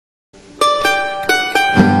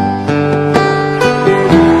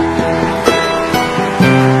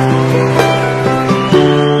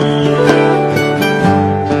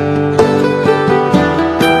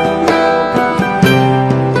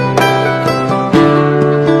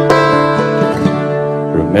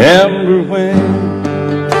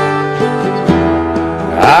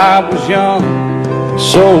young,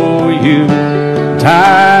 so were you.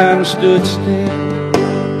 Time stood still,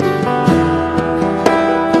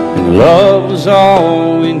 and love was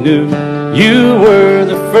all we knew. You were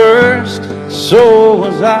the first, so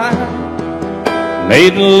was I.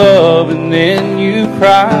 Made love and then you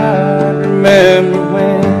cried. Remember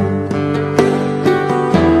when?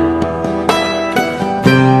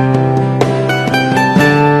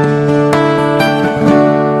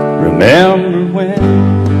 Remember when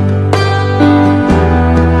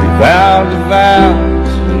we vowed the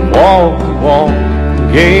vows and walked the walk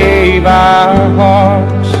and gave our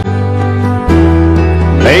hearts?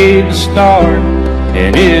 Made the start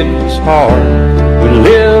and it was hard. We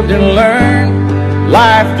lived and learned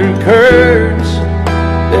life through curves.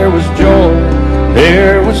 There was joy,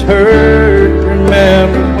 there was hurt.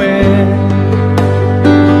 Remember when?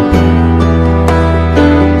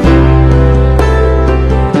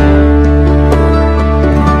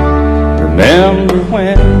 Remember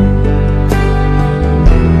when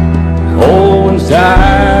old ones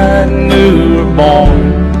died and new were born.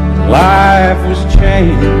 Life was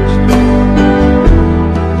changed,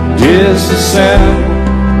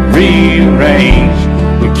 disassembled, rearranged.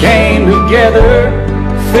 We came together,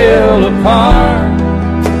 fell apart,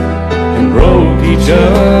 and broke each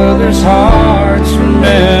other's hearts.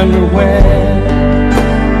 Remember when?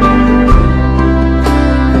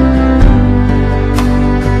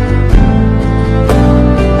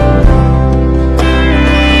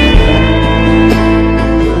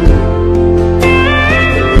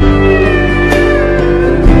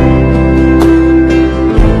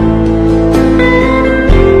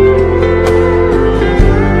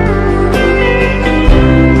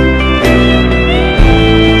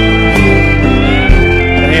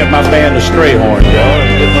 My band of stray horns, y'all.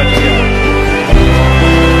 There's a good bunch of y'all.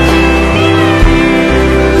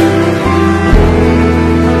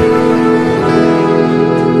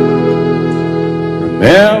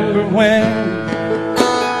 Remember when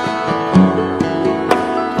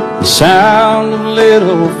the sound of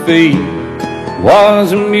little feet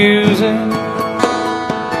was amusing?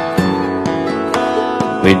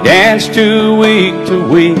 We danced to week,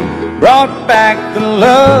 brought back the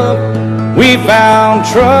love. We found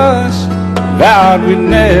trust, vowed we'd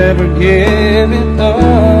never give it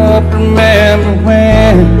up. Remember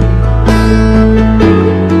when?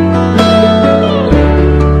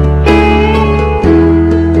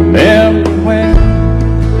 Remember when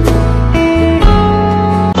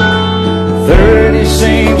 30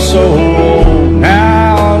 seems so old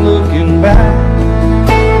now looking back?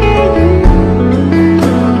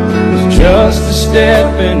 It's just a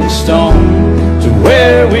stepping stone to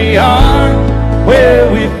where we are, where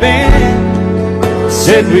we've been.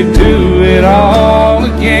 Said we'd do it all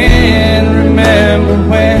again. Remember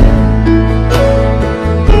when?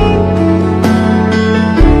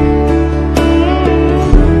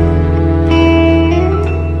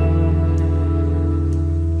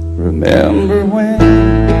 Remember when?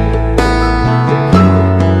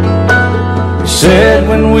 We said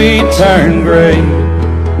when we turn gray,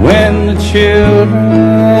 when the children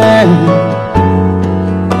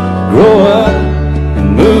grow up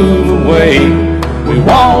and move away, we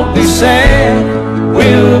won't be sad,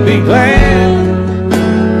 we'll be glad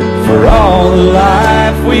for all the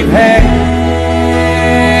life we've had.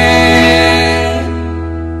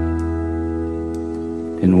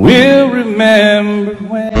 And we'll remember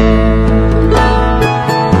when.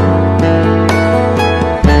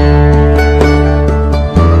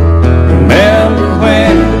 Remember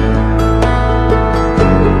when.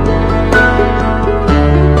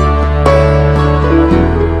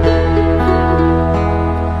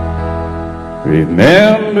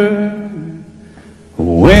 Remember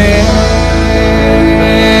when.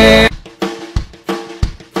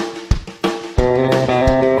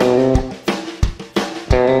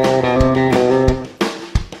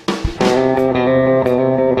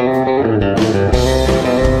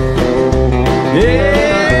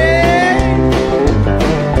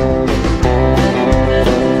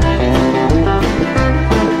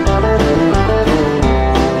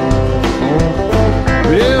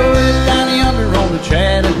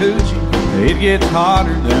 It gets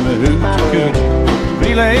hotter than a hoochie coochie.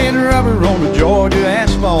 Relayed rubber on the Georgia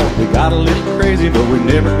asphalt. We got a little crazy, but we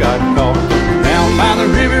never got caught. Down by the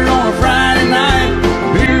river on a Friday night,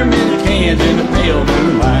 beer many cans in the pale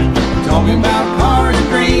moonlight. Talking about cars and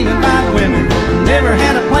dreaming about women. Never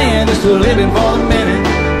had a plan, just a living for the minute.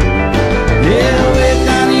 Yeah, way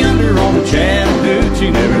down yonder on the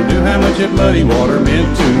Chattahoochee. Never knew how much that muddy water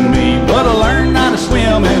meant to me. But I learned how to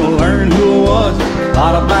swim and I learned who I was. A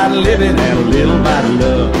lot about living and a little about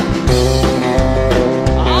love.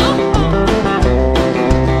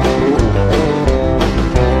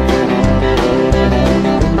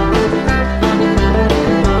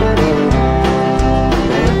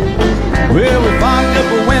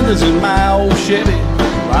 double windows in my old Chevy.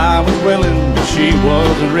 I was willing, but she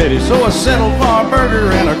wasn't ready. So I settled for a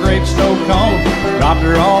burger and a great snow cone. Dropped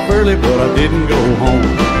her off early, but I didn't go home.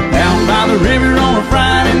 Down by the river on a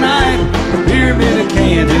Friday night, a beer, bit of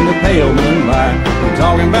cans in the pale moonlight. We're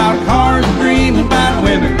talking about cars, dreaming about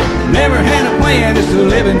women. Never had a plan, just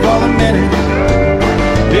living for the minute.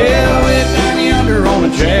 Yeah, way down yonder on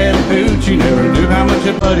the Chattahoochee, never knew how much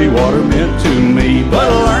that muddy water meant to me. But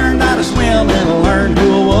I learned how to swim and I learned who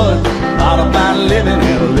I was. All about living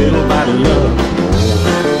and a little bit of love.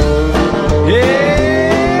 Yeah.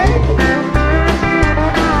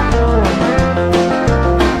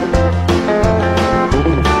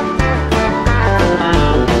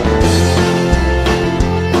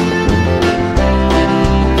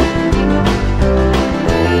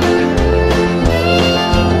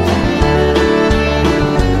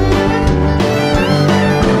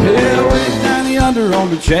 On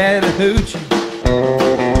the Chattahoochee,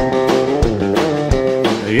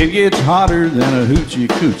 it gets hotter than a hoochie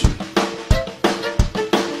coochie.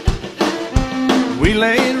 We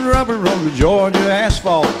laid rubber on the Georgia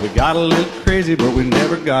asphalt. We got a little crazy, but we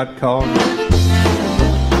never got caught.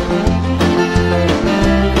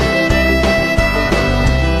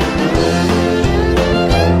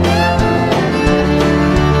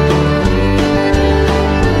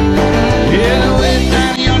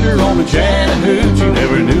 On the Chattahoochee,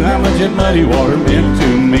 never knew how much that muddy water meant to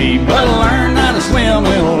me. But I learned how to swim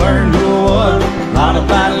and I learned who I was. A lot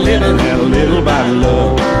about living and a little about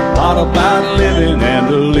love. A lot about living and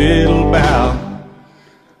a little about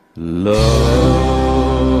love.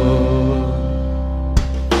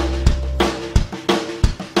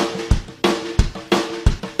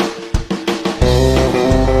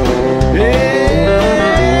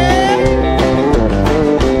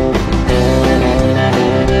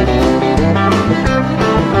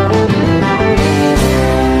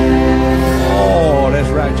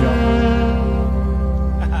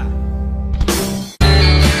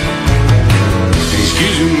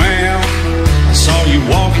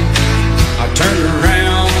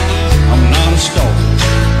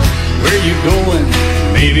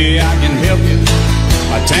 Maybe I can help you.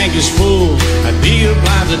 My tank is full, I'd be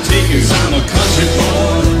obliged to take you. 'Cause I'm a country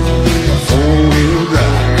boy, a four-wheel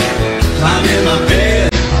drive. Climb in my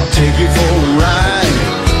bed, I'll take you for a ride.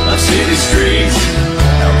 Up city streets,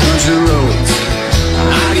 down country roads.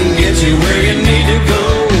 I can get you where you need to go.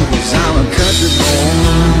 'Cause I'm a country boy.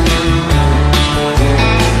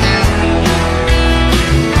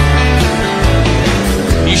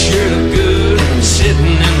 You sure look good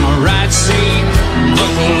sitting in my right seat.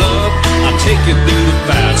 Buckle up, I'll take you through the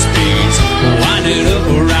 5 speeds. Wind it up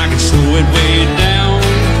or I can slow it way down.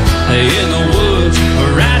 In the woods or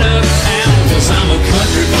right uptown. 'Cause I'm a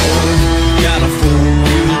country boy, got a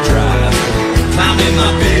 4-wheel drive. Climb in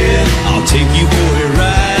my bed, I'll take you for a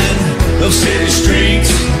ride. Up city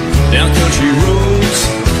streets, down country roads.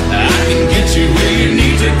 I can get you where you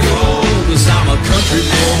need to go. 'Cause I'm a country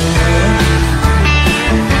boy.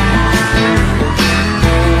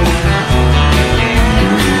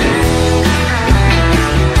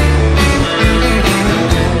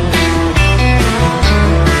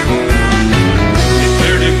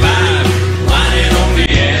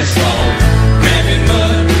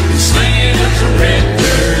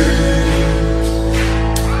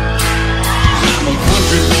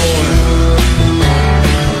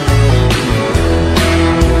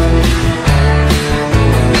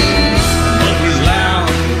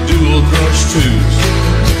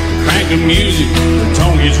 Crank the music, the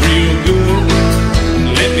tone gets real good.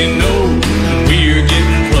 Let me know when we're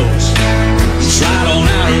getting close. Slide on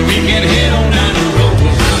out or we can head on down the road.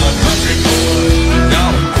 'Cause I'm a country boy,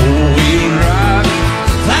 got a 4-wheel drive.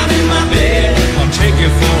 Climb in my bed, I'll take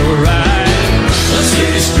you for a ride. Up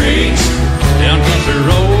city streets, down country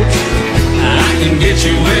roads. I can get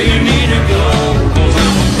you where you need to go. 'Cause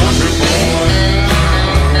I'm a country boy.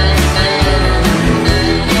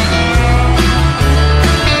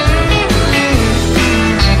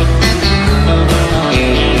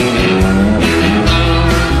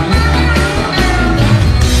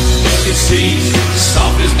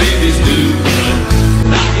 Soft as babies do,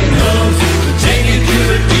 not enough to take you through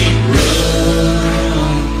a deep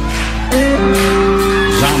run.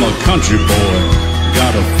 'Cause I'm a country boy,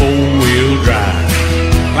 got a 4-wheel drive.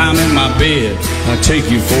 Climb in my bed, I'll take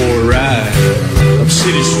you for a ride. Up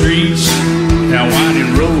city streets, down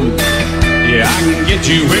winding roads. Yeah, I can get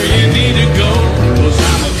you where you need to go. 'Cause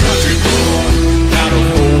I'm a country boy, got a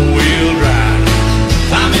 4-wheel drive.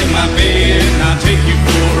 Climb in my bed, I'll take you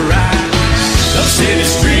for a ride. Up city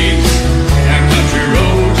streets, down country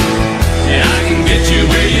roads. Yeah, I can get you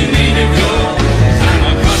where you need to go. I'm a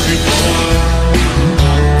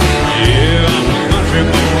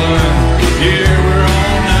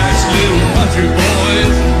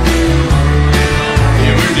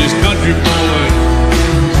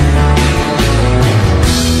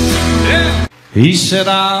He said,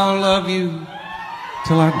 I'll love you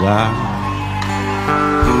till I die.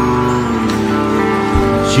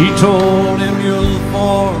 She told him, you'll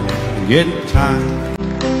forget time.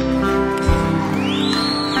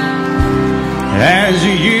 As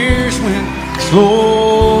the years went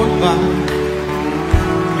slowly by,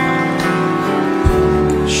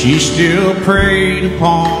 she still preyed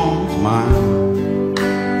upon his mind.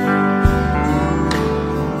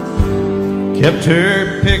 Kept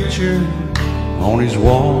her picture on his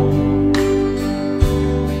wall.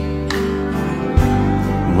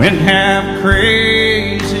 Went half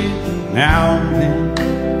crazy now and then,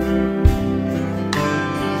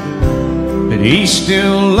 but he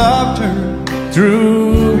still loved her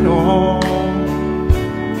through it all,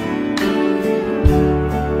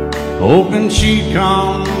 hoping she'd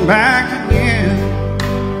come back again.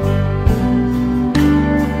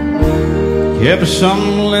 Kept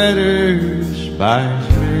some letters by his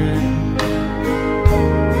bed,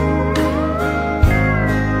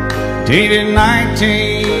 dated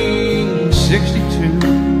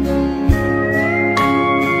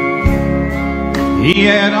 1962. He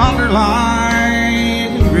had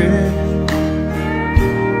underlined in red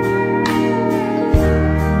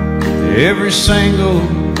every single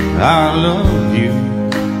I love you.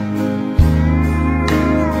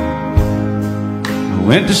 I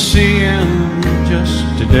went to see him just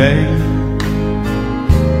today.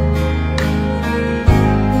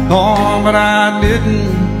 Oh, but I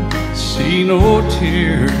didn't see no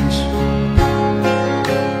tears.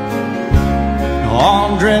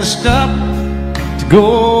 All dressed up to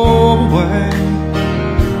go away.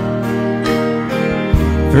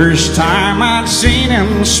 First time I'd seen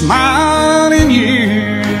him smile in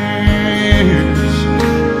years.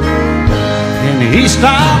 And he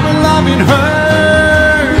stopped loving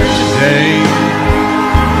her today.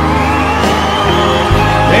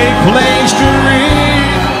 They placed a ring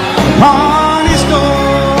upon his door,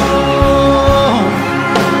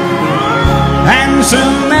 and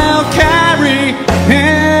soon they'll carry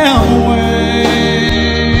him away.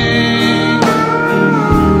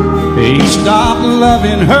 He stopped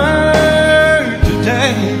loving her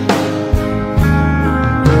today.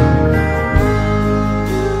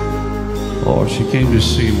 Oh, she came to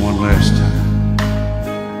see him one last time.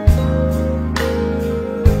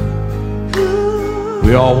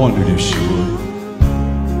 We all wondered if she would.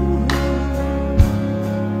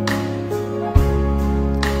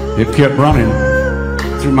 It kept running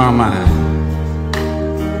through my mind.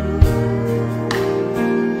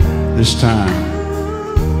 This time,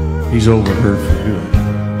 he's over her for good.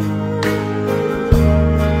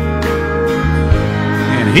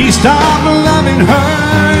 And he stopped loving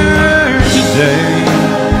her today.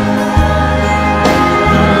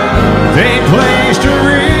 They placed a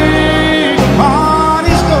ring on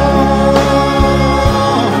his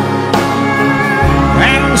door,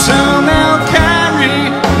 and soon they'll carry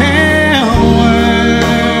him away.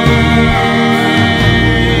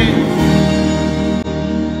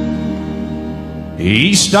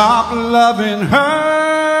 He stopped loving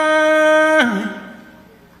her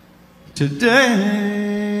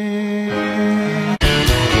today.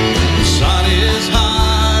 The sun is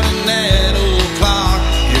hot and that old clock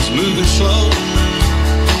is moving slow,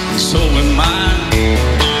 and so am I.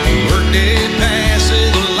 Workday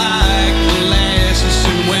passes like molasses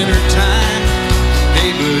in winter time.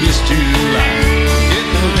 Hey, but it's July.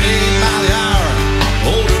 Getting paid by the hour,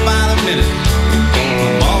 older by the minute.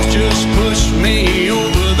 My boss just pushed me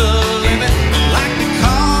over the limit. Like to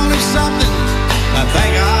call it something, I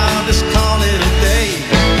think I'll just call it a day.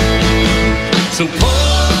 So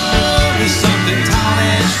pour me something tall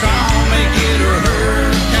and strong, make it a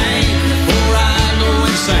hurricane before I go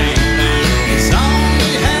insane. It's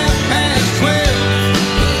only 12:30,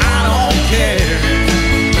 but I don't care.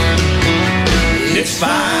 It's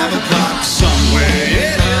 5 o'clock somewhere,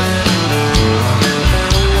 yeah.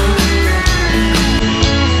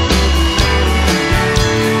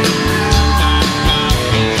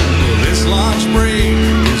 This lunch break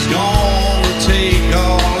is gonna take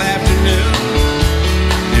all afternoon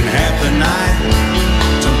and half the night.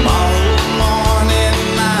 Tomorrow morning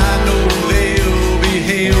I know they'll be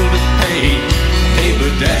hailed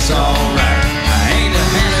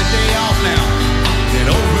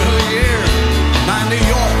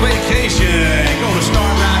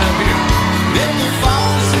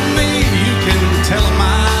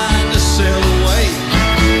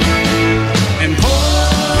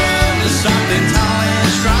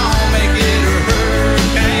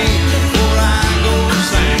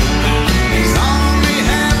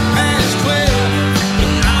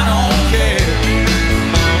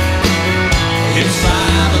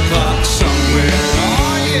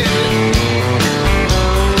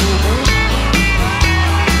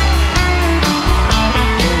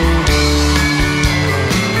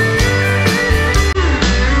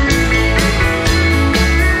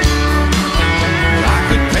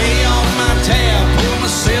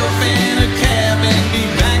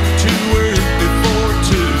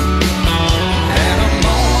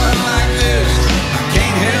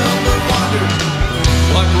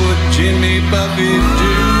bucket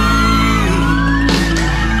too.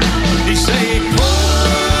 He say,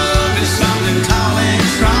 pour me something tall and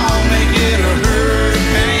strong, make it a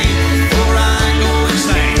hurricane before I go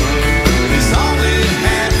insane. It's only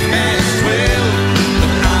 12:30,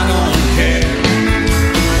 but I don't care.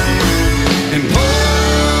 And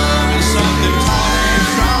pour me something tall and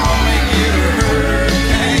strong, make it a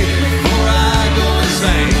hurricane before I go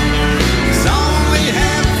insane. It's only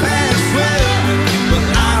 12:30, but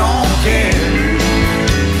I don't care.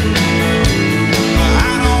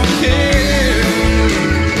 I don't care.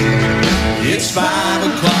 It's 5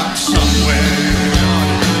 o'clock somewhere.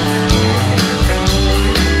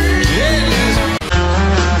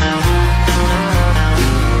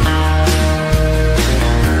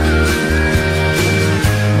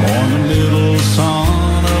 Born the little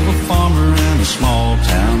son of a farmer in a small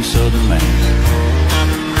town southern man.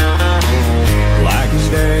 Like his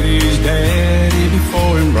daddy's daddy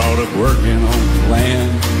before him, brought up working on the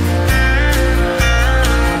land.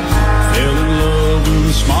 Fell in love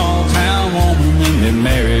with a small town woman and they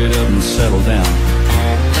married up and settled down.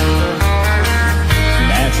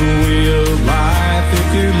 Natural way of life if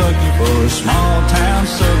you're lucky for a small town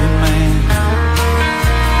southern man.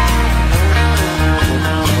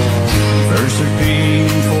 First there came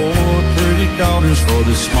 4 pretty daughters for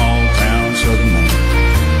this small town southern man.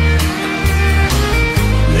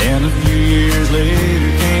 Then a few years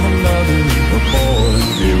later came another, but boy,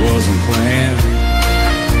 it wasn't planned.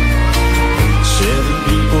 7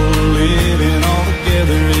 people living all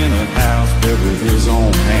together in a house built with his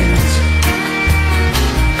own hands.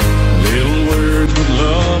 Little words of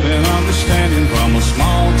love and understanding from a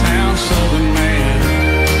small town southern man.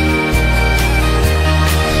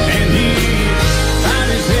 And he tied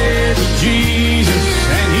his head to Jesus,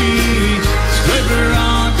 and he split her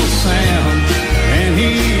Uncle Sam, and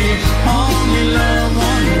he only loved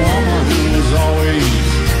one woman who was always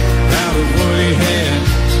proud of what he had.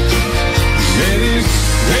 Said his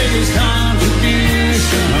greatest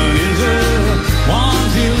contribution is the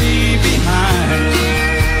ones he'll leave behind.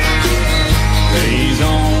 He's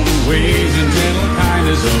on the ways and gentle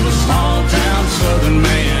kindness of a small town southern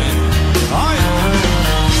man. Oh yeah.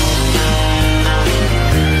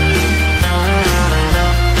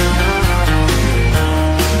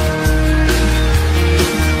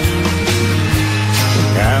 The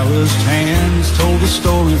calloused hands told the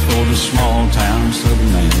story for the small town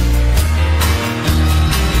southern man.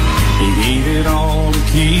 He gave it all to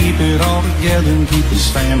keep it all together and keep his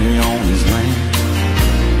family on his land.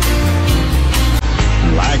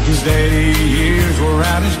 Like his daddy, years wore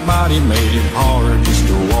out his body, made it hard just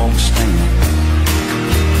to walk, stand.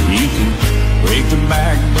 You can break the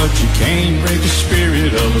back, but you can't break the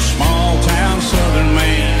spirit of a small town southern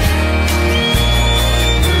man.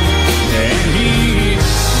 And he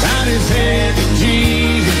bowed his head to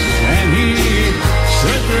Jesus, and he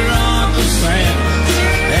slipped her Uncle Sam,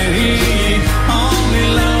 and he only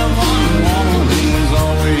loved one woman who was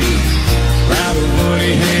always proud of what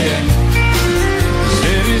he had.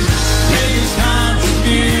 Said his greatest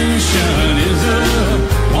contribution is the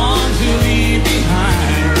ones he'll leave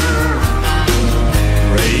behind.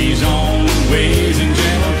 Praise on the ways and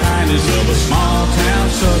gentle kindness of a small town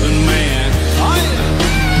southern man. Oh yeah.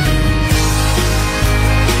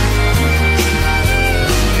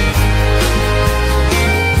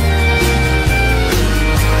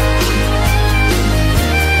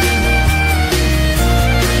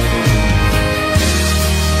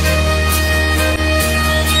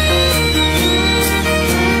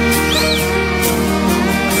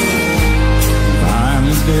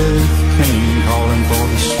 Death came calling for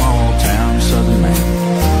the small town southern man.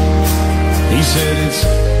 He said it's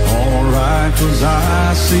alright 'cause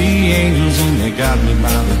I see angels and they got me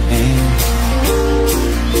by the hand.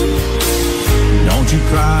 Don't you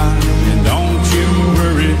cry and don't you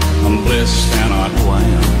worry, I'm blessed and I know I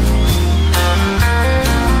am.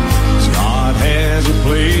 'Cause God has a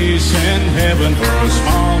place in heaven for a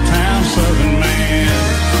small town southern man.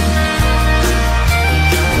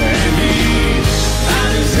 And he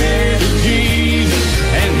his head to Jesus,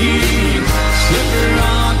 and he slipped her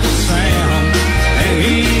Uncle Sam, and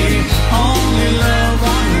he only loved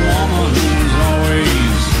one woman who was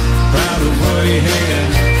always proud of what he had.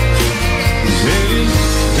 He said his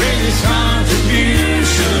greatest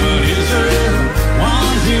contribution is the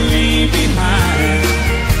ones he'll leave behind.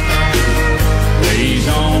 Plays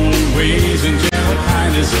on the ways and gentle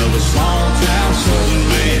kindness of a small town southern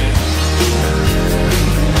man.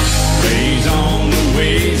 Praise on the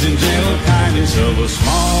ways and gentle kindness of a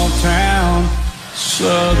small town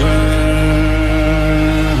southern.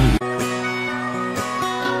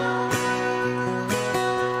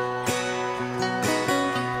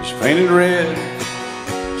 painted red,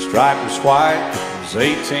 striped was white, was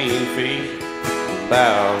 18 feet,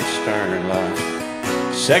 about stern line.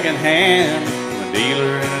 Second hand from a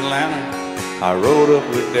dealer in Atlanta. I rode up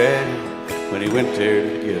with Daddy when he went there to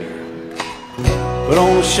get her. Put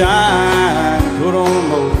on the shine, put on the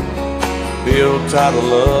motor, built tight of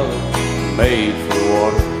love, made for the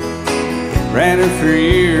water. Ran her for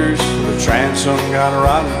years, the transom got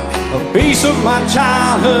rotten. A piece of my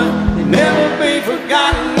childhood, never be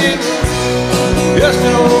forgotten. It's just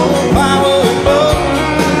an old plywood boat,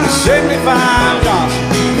 75 Johnson,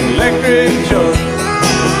 electric choke.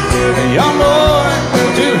 A young boy,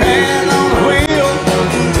 two hands on the wheel.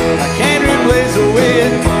 I can't replace the way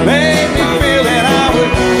it made me feel that I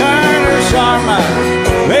would turn her sharp mind,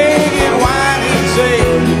 make it wide and say,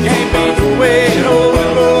 you can't beat the way an old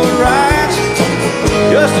boat rides.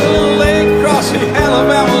 Just a little lake across the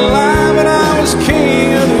Alabama line, but I was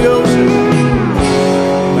king of the ocean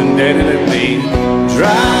when Daddy let me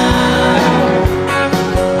drive.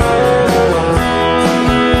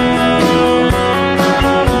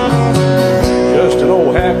 Just an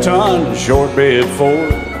old half-ton short bed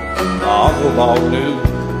Ford my uncle bought new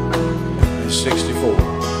in '64.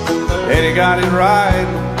 Daddy got it right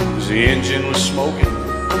because the engine was smoking,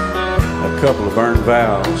 a couple of burned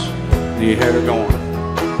valves, and he had her going.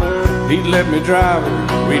 He'd let me drive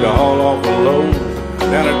her, we'd haul off a load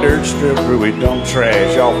down a dirt strip where we'd dump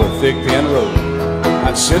trash off a thick pin road.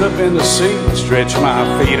 I'd sit up in the seat and stretch my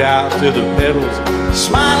feet out to the pedals,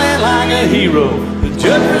 smiling like a hero. The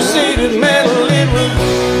judge proceeded metal, it was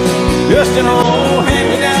just an old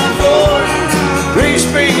hand-me-down Ford,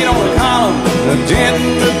 3-speed on the column, a dent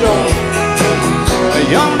in the door. A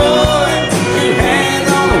young boy, two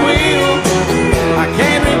hands on the wheel. I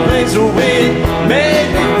can't replace the way it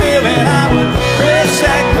made me feel, and I would press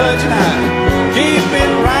that clutch and I'd keep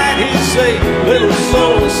it right. He'd say, little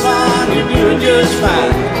slow, son, you're doing just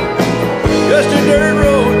fine. Just a dirt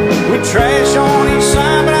road with trash on each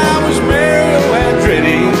side, but I was merry and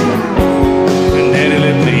pretty, and Daddy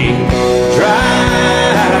let me drive.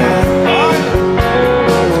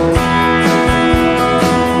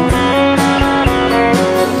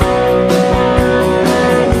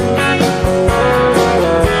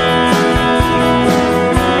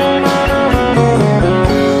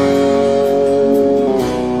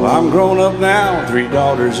 I'm grown up now, 3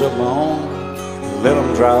 daughters of my own. Let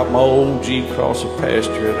them drive my old Jeep across the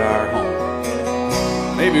pasture at our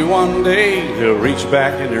home. Maybe one day they'll reach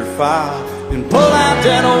back in their file and pull out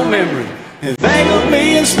that old memory and think of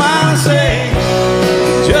me and smile and say,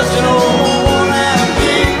 just an old worn-out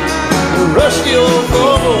Jeep, a rusty old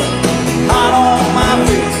Volvo, hot on my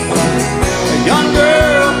feet. A young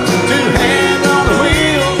girl, 2 hands on the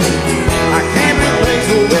wheel. I can't replace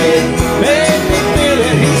the way it made me feel.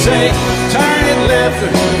 And he'd say, turn it left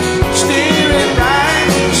or steer it right,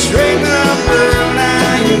 straighten up girl,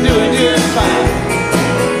 now you're doing just fine.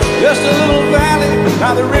 Just a little valley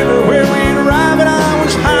by the river where we'd arrive, and I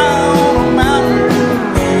was high on a mountain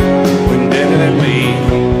when Daddy let me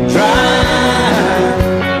drive.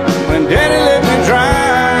 When Daddy let me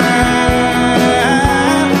drive,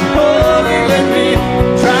 oh, he let me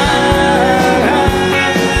drive.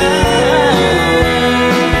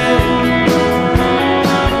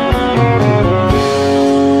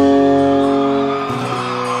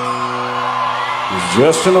 It's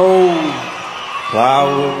just an old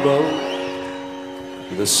plywood boat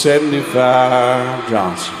with a 75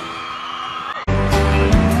 Johnson.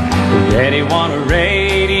 Daddy won a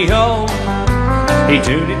radio, he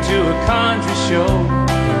tuned it to a country show.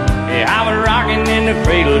 Yeah, I was rocking in the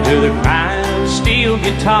cradle to the crying of a steel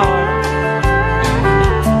guitar.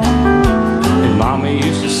 And Mama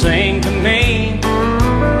used to sing to me,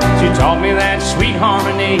 she taught me that sweet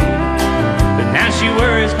harmony. But now she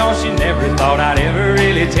worries cause she never thought I'd ever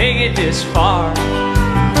really take it this far.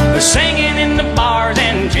 Singing in the bars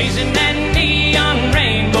and chasing that neon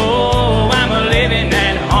rainbow, I'm a living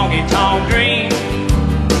that honky-tonk dream.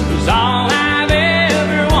 'Cause all I've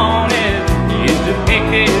ever wanted is to pick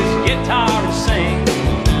this guitar and sing.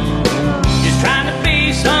 Just trying to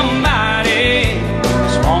be somebody,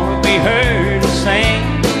 just wanna be heard to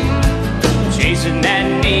sing. Chasing that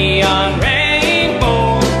neon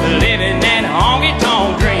rainbow, living that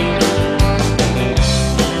honky-tonk dream.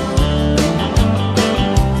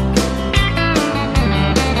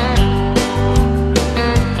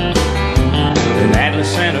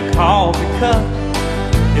 And a coffee cup,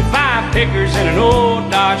 and 5 pickers in an old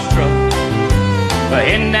Dodge truck,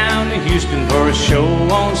 heading down to Houston for a show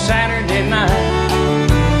on Saturday night.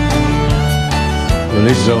 Well,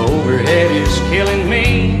 this overhead is killing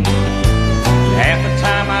me. Half the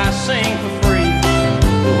time I sing for free,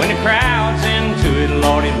 but when it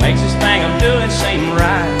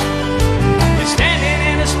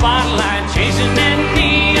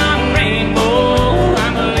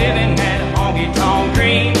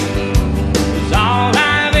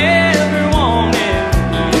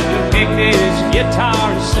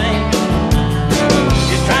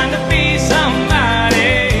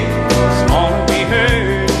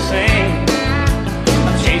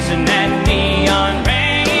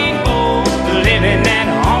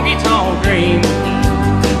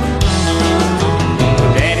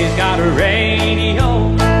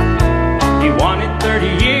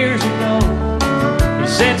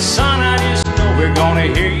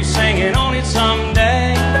you singing on it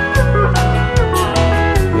someday.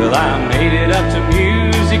 Well, I made it up to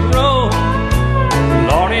Music Road.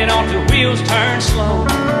 Lord, it ought the wheels turn slow.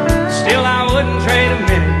 Still, I wouldn't trade a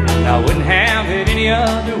minute. I wouldn't have it any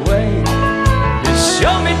other way. Just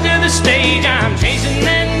show me to the stage. I'm chasing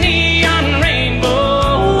that neon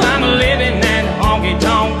rainbow. I'm living that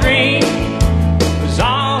honky-tonk dream. 'Cause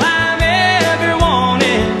all I've ever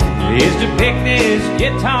wanted is to pick this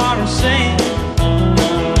guitar and sing.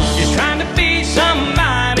 Just trying to be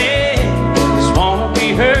somebody, just wanna be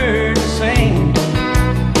heard to sing.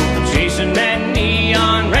 I'm chasing that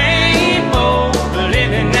neon rainbow,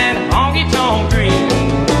 living that honky-tonk dream.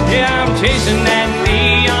 Yeah, I'm chasing that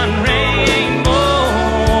neon rainbow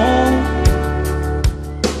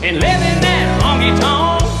and living that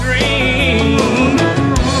honky-tonk dream.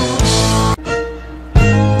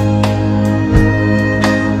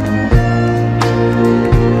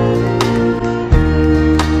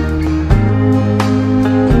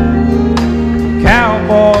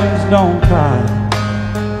 Cowboys don't cry,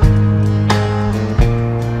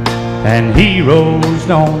 and heroes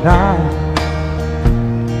don't die,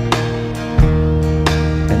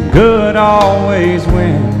 and good always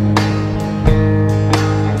wins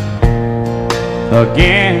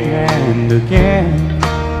again and again.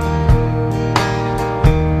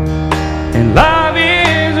 And love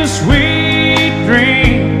is a sweet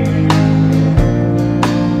dream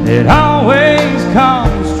that always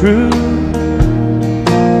comes true.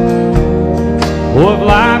 Oh, if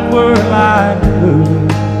life were like blue,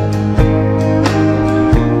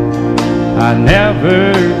 I'd never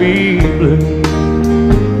be blue.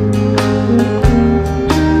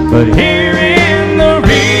 But here in the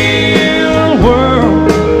real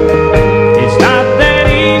world, it's not that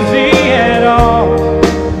easy at all.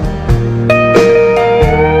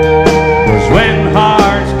 'Cause when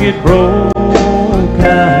hearts get broken,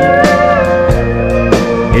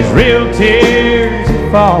 it's real tears that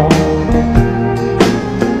fall.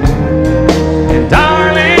 And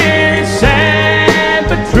darling, it's sad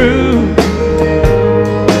but true.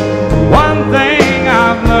 One thing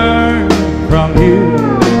I've learned from you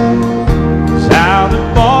is how the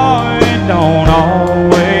boy don't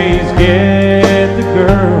always get the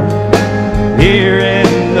girl here in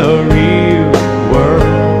the real world.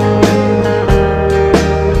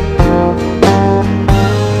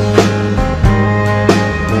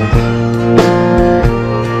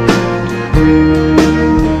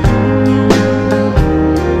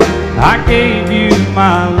 I gave you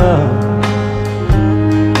my love,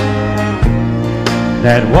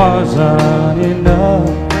 that wasn't enough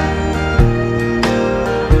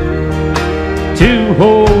to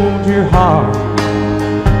hold your heart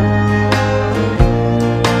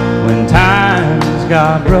when times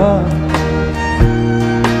got rough.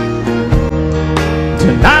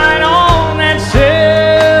 Tonight on that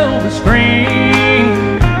silver screen,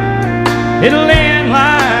 it'll end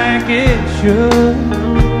like it should.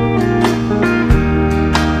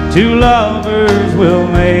 Two lovers will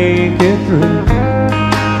make it through,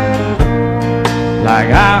 like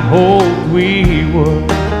I hoped we would.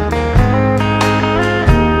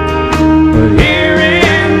 But here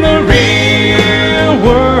in the real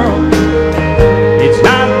world, it's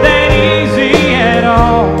not that easy at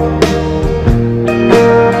all.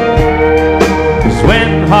 'Cause when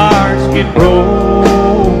hearts get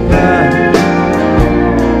broken,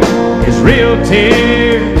 it's real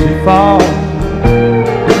tears that fall.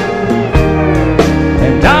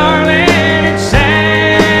 And darling, it's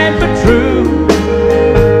sad but true.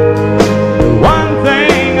 One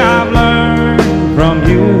thing I've learned from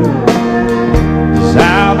you is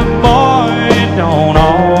how the boy don't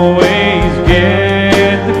always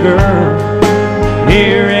get the girl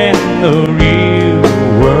here in the real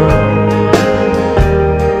world.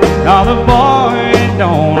 Now the boy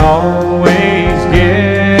don't always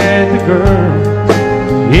get the girl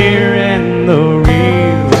here in the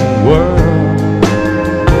real world.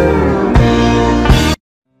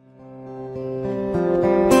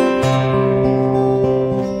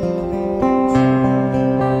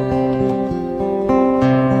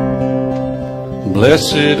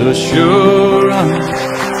 Blessed assurance,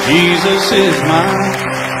 Jesus is mine.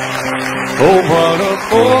 Oh, what a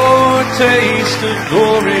foretaste of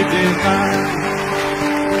glory divine.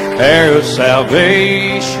 Heir of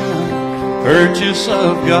salvation, purchase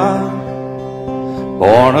of God,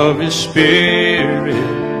 born of His Spirit,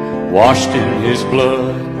 washed in His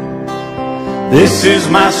blood. This is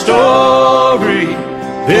my story,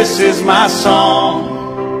 this is my song,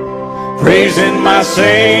 praising my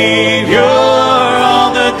Savior all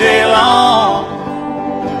the day long.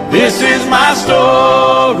 This is my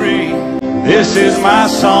story, This is my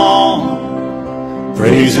song,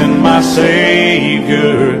 praising my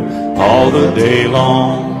Savior all the day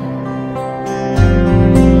long.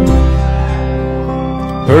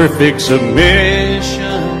 Perfect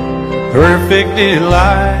submission, perfect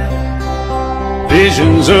delight,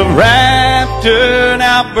 visions of rapture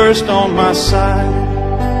now burst on my sight.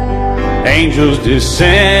 Angels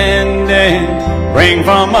descending, bring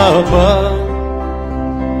from above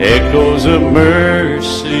echoes of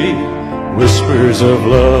mercy, whispers of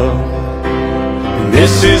love.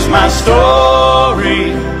 This is my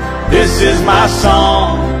story, this is my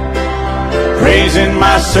song, praising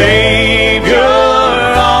my Savior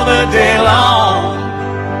all the day long.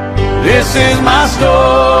 This is my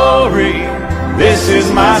story, this is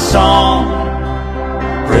my song,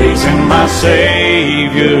 praising my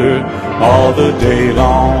Savior all the day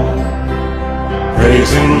long.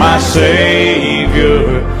 Praising my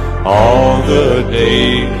Savior all the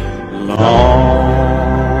day long.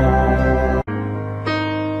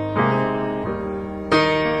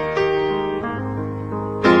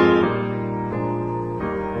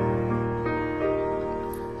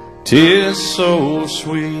 "'Tis so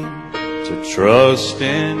sweet to trust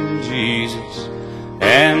in Jesus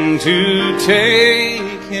and to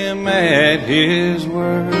take Him at His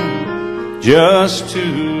word, just to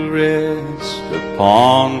rest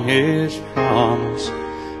upon His promise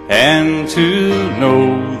and to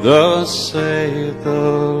know thus saith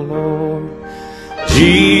the Lord.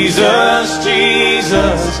 Jesus,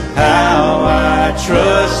 Jesus, how I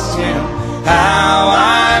trust Him, how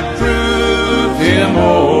I prove Him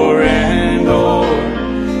o'er and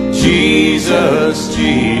o'er. Jesus,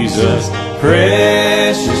 Jesus,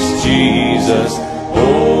 precious Jesus,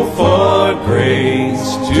 oh, for grace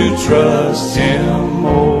to trust Him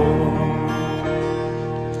more.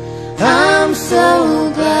 I'm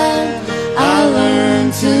so glad I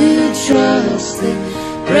learned to trust Thee,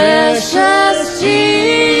 precious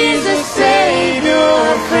Jesus,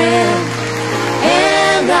 Savior, friend.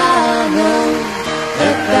 And I know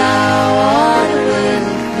that Thou art with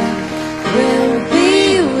me, will be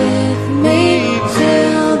with me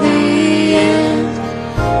till the end.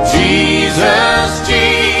 Jesus,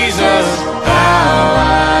 Jesus, how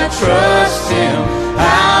I trust Him,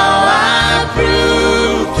 how I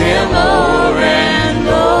proved Him o'er and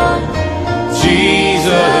o'er.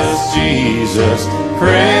 Jesus, Jesus,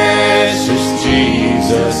 precious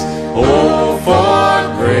Jesus, oh, for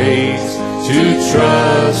grace to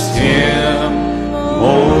trust Him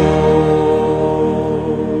more.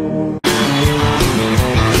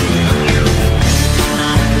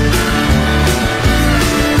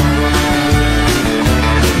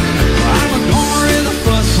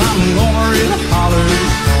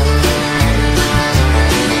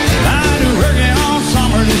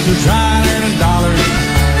 Trying to earn $1.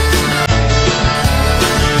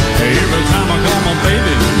 Every time I call my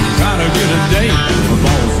baby, try to get a date, my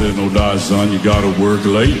boss says, "No die, son, you gotta work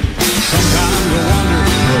late." Sometimes I wonder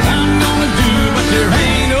what I'm gonna do, but there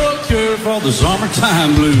ain't no cure for the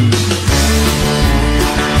summertime blues.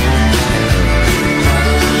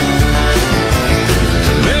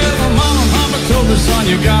 Well, my mama and papa told me, "Son,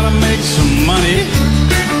 you gotta make some money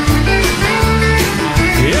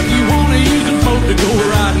if you wanna use a boat to go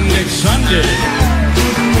riding next Sunday."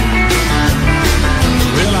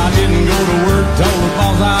 Well, I didn't go to work, told the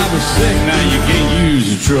boss I was sick. Now you can't use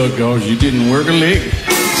the truck cause you didn't work a lick.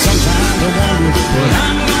 Sometimes I wonder what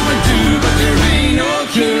I'm gonna do, but there ain't no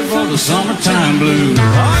cure for the summertime blues.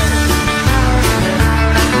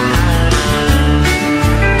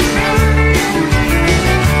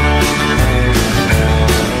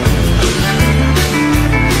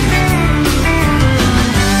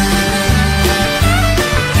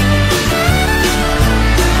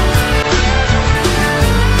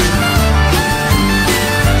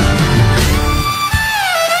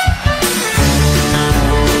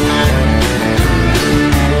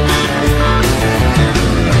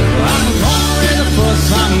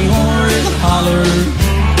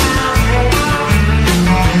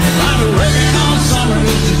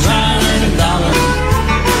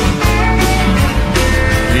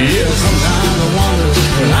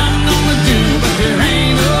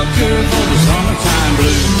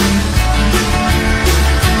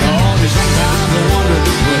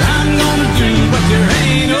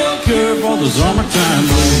 The summertime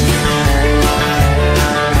blues.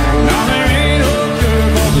 Now there ain't no cure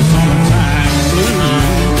for the summertime blues.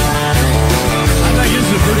 I think this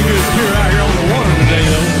is a pretty good cure out here on the water today,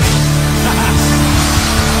 though.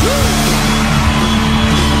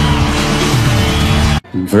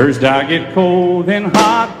 First I get cold, then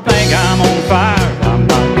hot, think I'm on fire. I'm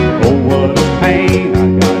like, oh, what a pain. I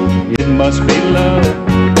got to get my must be love.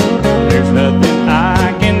 There's nothing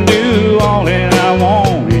I can do, all that I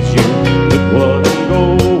want is you. Look what I'm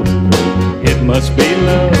going through, it must be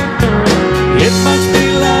love. It must be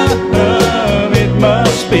love, it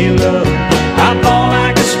must be love. I fall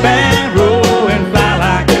like a sparrow and fly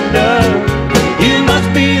like a dove. You must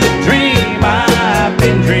be the dream I've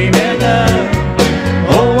been dreaming of.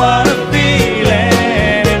 Oh, what a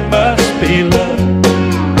feeling, it must be love.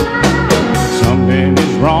 Something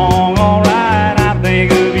is wrong, alright, I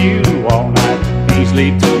think of you all night. Can't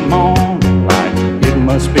sleep till morning light, it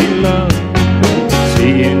must be love.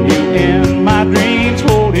 Seeing you in my dreams,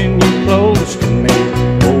 holding you close to me.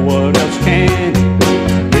 Oh, what else can you do?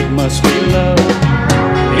 It must be love.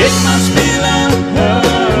 It must be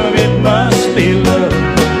love, it must be love.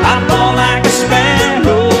 I fall like a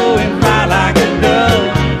sparrow and fly like a dove.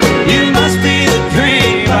 You must be the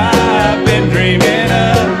dream I've been dreaming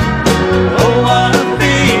of. Oh, what a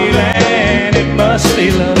feeling, it must be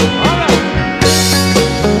love.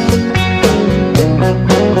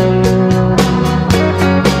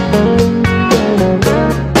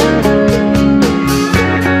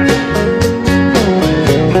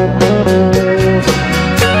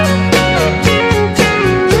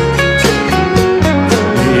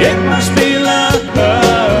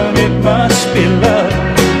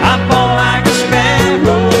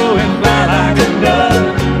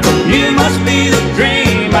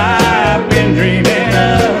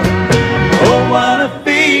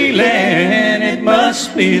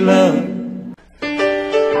 Be love.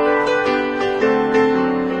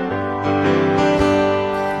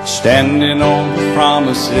 Standing on the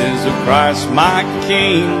promises of Christ my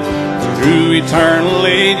King, through eternal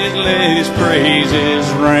ages let His praises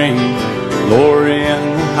ring. Glory in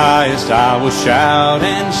the highest I will shout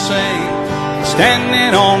and sing,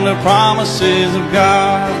 standing on the promises of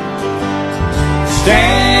God.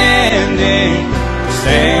 Standing,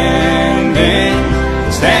 standing,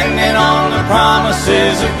 standing on the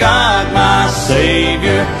promises of God, my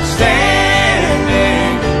Savior.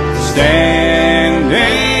 Standing,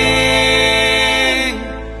 standing,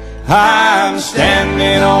 I'm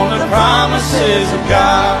standing on the promises of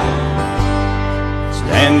God.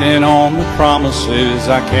 Standing on the promises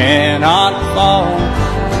I cannot fall,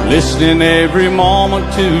 listening every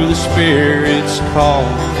moment to the Spirit's call,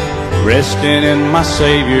 resting in my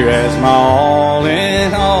Savior as my all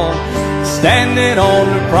in all. Standing on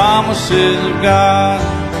the promises of God.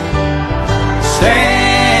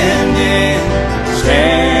 Standing,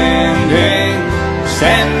 standing,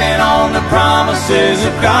 standing on the promises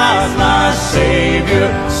of God, my Savior.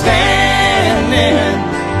 Standing,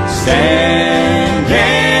 standing,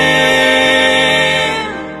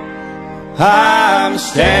 I'm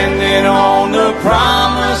standing on the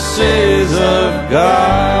promises of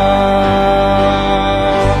God.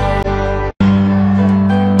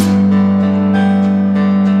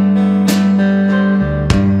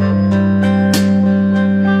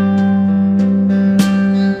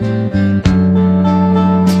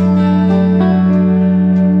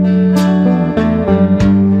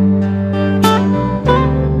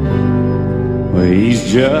 He's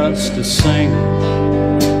just a singer,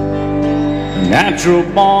 a natural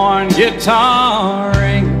born guitar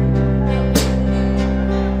ringer.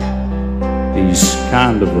 He's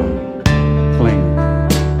kind of a clinger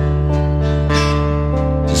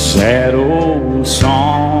to sad old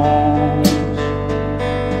songs.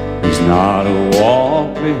 He's not a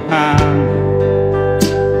walk behind,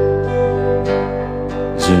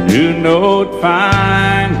 he's a new note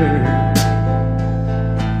finder.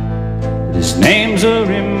 His name's a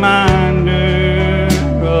reminder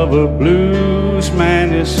of a blues man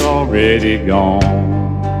that's already gone.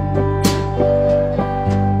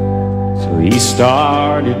 So he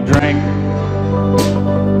started drinking,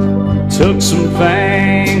 took some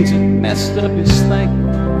things and messed up his thinking.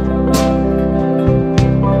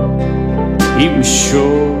 He was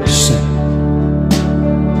sure sick.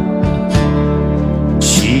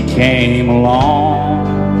 She came along,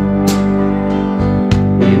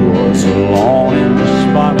 was alone in the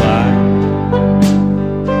spotlight.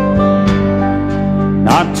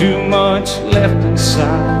 Not too much left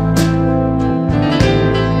inside.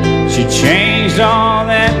 She changed all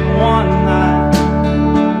that one night.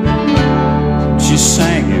 She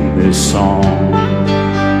sang him this song.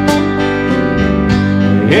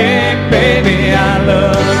 Hey baby, I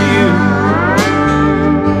love you.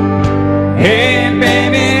 Hey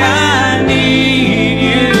baby, I need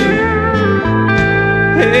you.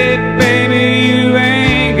 Hey baby, you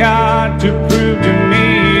ain't got to prove to me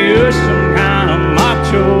you're some kind of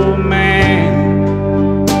macho man.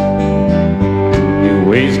 You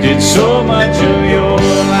wasted so much of your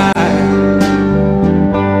life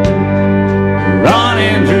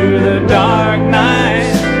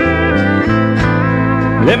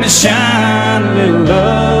me shine a little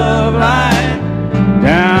love light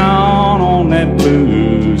down on that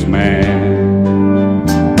blues man.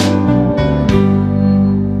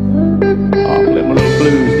 I'll let my little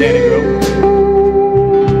blues daddy grow.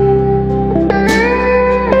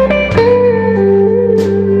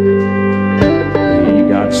 He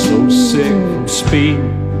got so sick from speed,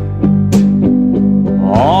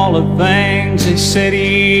 all the things they said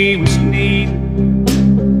he was needing.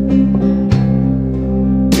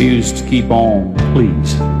 He used to keep on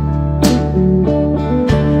pleasing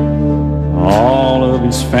all of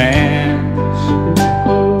his fans.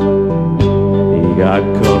 He got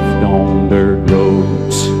cuffed on dirt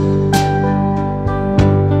roads.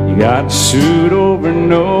 He got sued over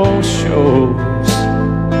no shows.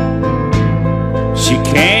 She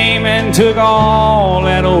came and took all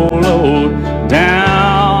that old load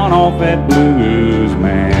down off that blues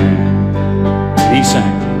man. He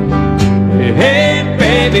sang, hey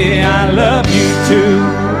baby, I love you too.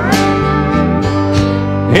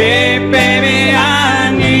 Hey baby,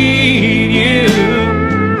 I need you.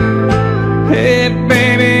 Hey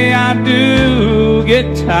baby, I do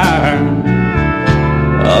get tired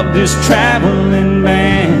of this traveling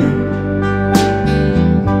band.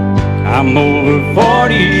 I'm over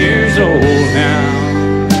 40 years old now.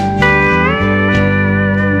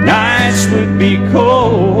 Nights would be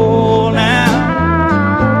cold now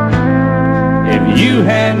if you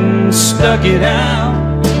hadn't stuck it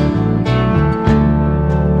out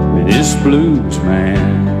with this blues man.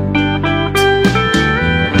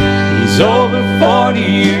 He's over 40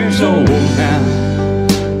 years old now.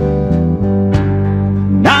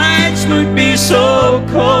 Nights would be so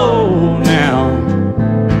cold now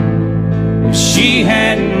if she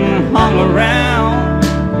hadn't hung around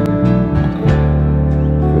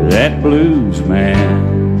for that blues man.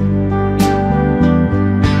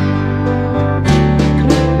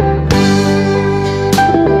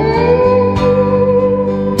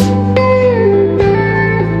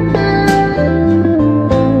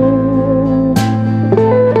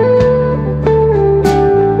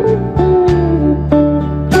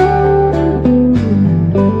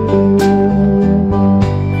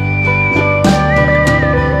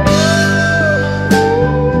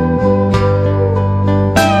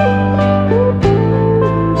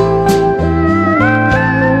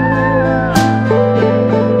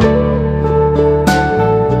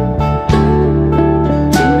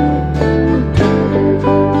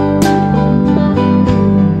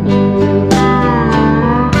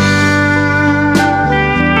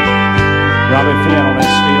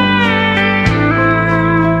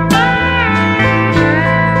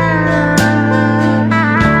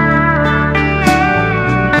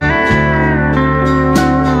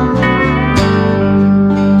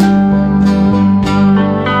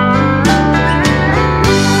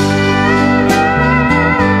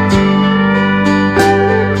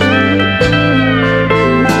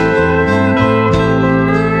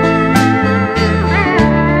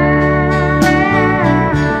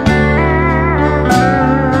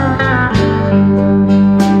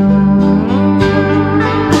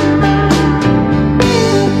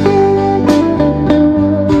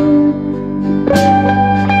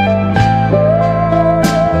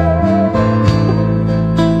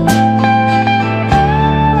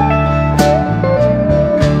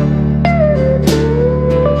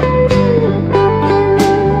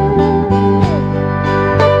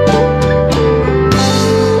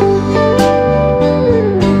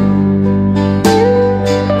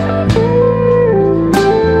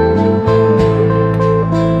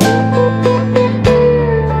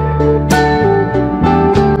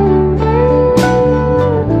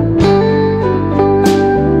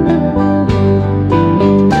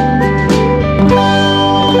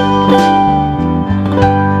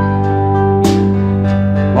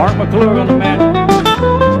 McClure on the mat.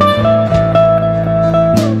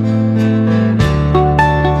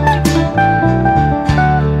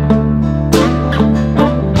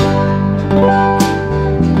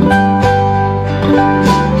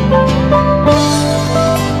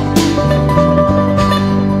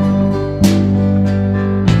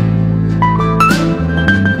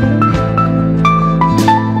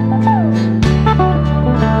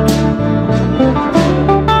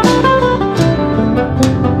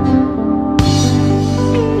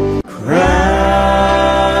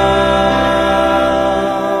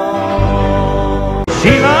 She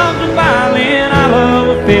loves the violin, I love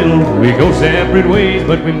a fiddle. We go separate ways,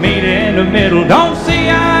 but we meet in the middle. Don't see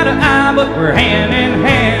eye to eye, but we're hand in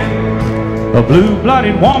hand. A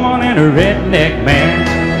blue-blooded woman and a redneck man.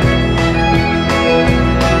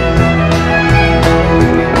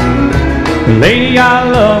 lady I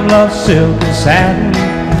love loves silk and satin.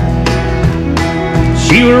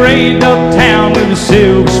 She was raised uptown with a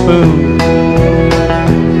silk spoon.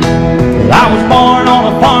 Well, I was born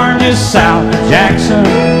on a farm just south of Jackson.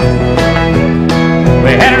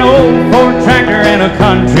 We had an old Ford tractor and a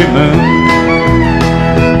country moon.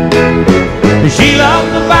 She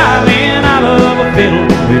loved the violin, I love a fiddle.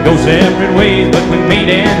 We go separate ways, but we meet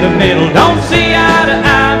in the middle. Don't see eye to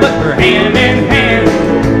eye, but we're hand in hand.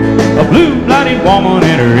 A blue-blooded woman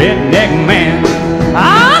and a redneck man.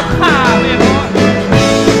 Ah-ha,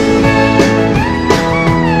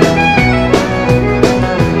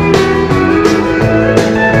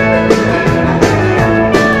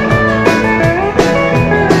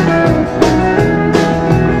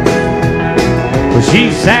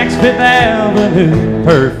 she's Saks Fifth Avenue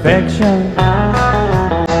perfection,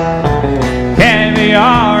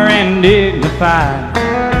 caviar and dignified.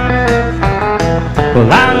 Well,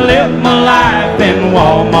 I live my life in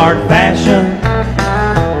Walmart fashion,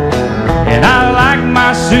 and I like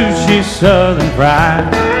my sushi southern fried.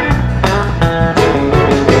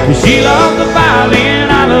 She loves the violin,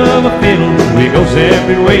 I love a fiddle. We go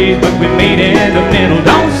separate ways, but we meet in the middle.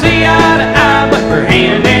 Don't see eye to eye, but we're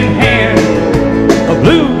hand in hand. A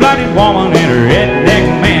blue-blooded woman and a redneck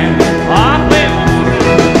man. Oh,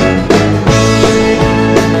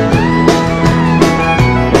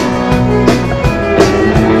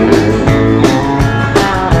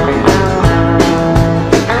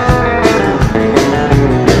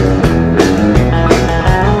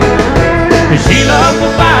 she loves the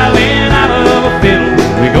violin, I love a fiddle.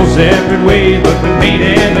 We go separate ways, but we meet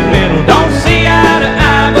in the middle. Don't see eye to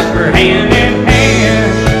eye, but we're hand in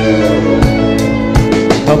hand.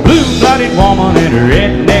 A blue-blooded woman and a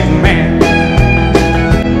redneck man.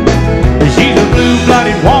 She's a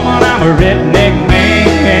blue-blooded woman, I'm a redneck man.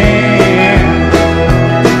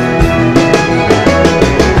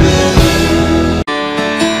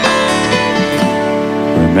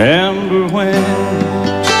 Remember when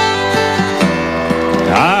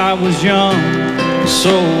I was young,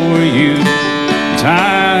 so were you.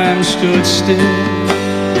 Time stood still.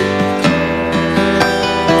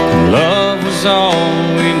 Love was all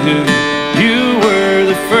we knew. You were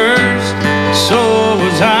the first, so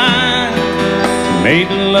was I. Made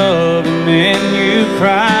love and then you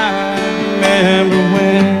cried. Remember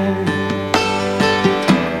when?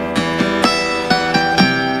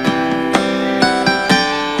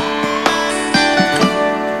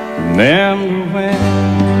 Remember when?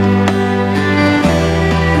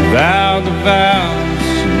 Vowed the vows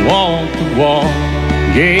and walked the walk,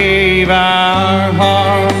 gave our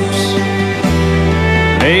hearts,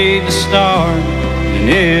 made the start, and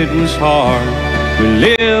it was hard. We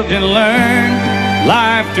lived and learned,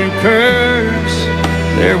 life through curves.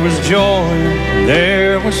 There was joy,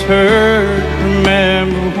 there was hurt.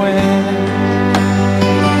 Remember when?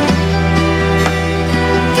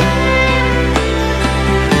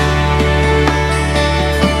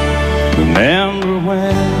 Remember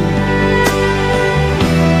when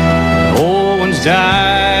old ones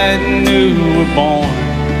died and new were born.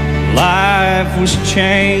 Life was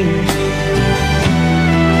changed,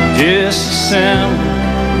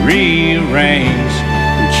 disassembled, rearranged.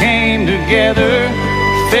 We came together,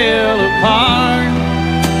 fell apart,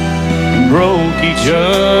 and broke each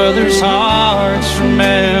other's hearts.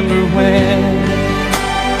 Remember when?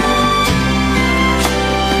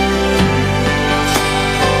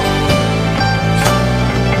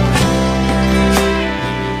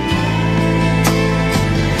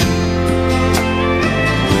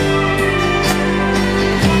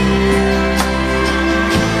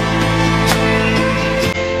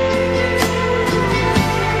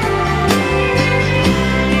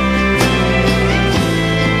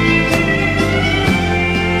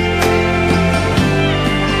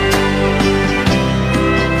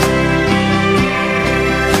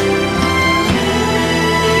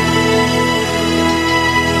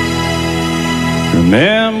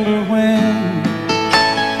 Remember when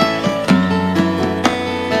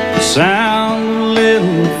the sound of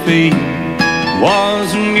little feet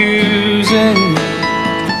was music?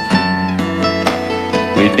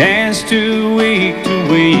 We danced to week,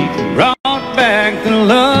 brought back the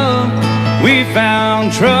love. We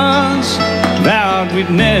found trust, vowed we'd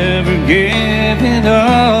never give it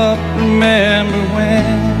up. Remember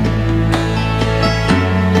when?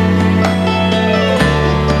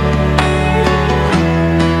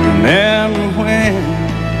 Remember when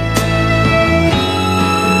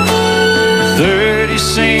 30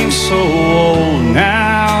 seems so old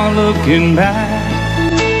now, looking back.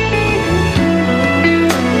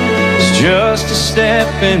 It's just a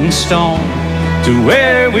stepping stone to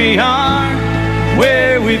where we are.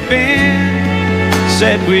 where we've been.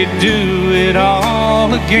 Said we'd do it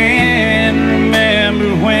all again. Remember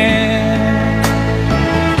when?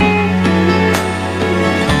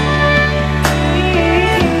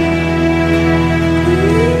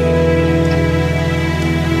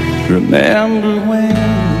 Remember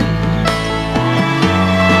when?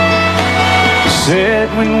 Said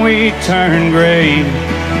when we turn gray,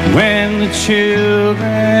 when the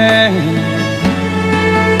children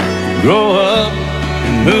grow up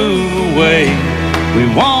and move away, we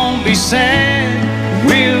won't be sad,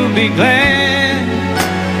 we'll be glad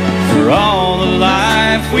for all the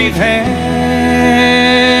life we've had.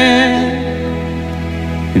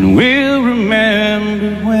 And we'll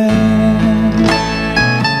remember when.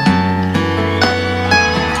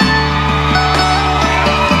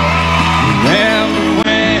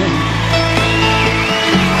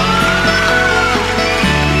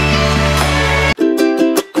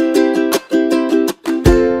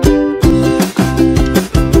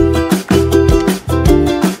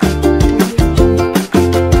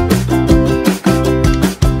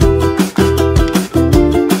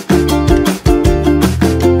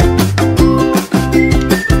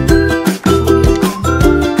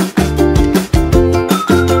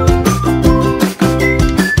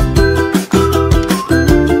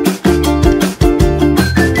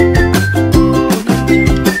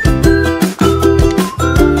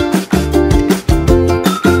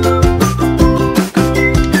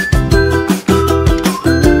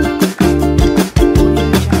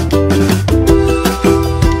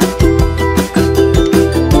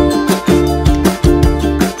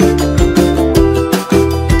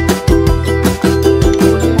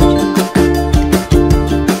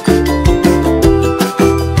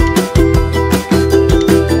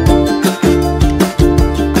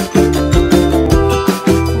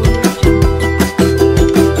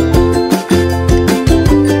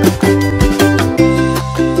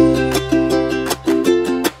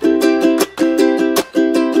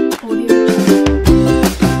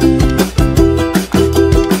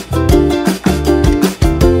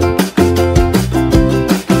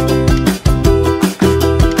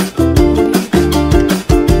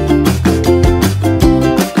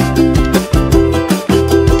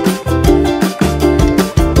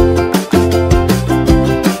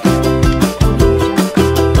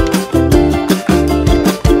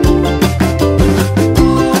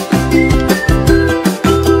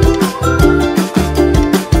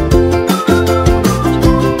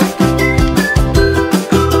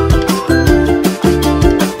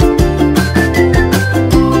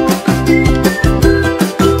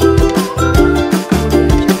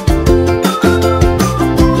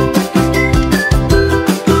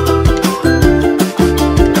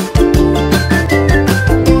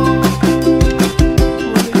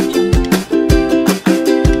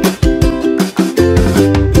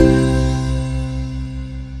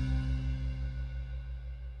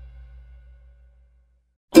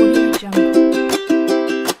 jungle.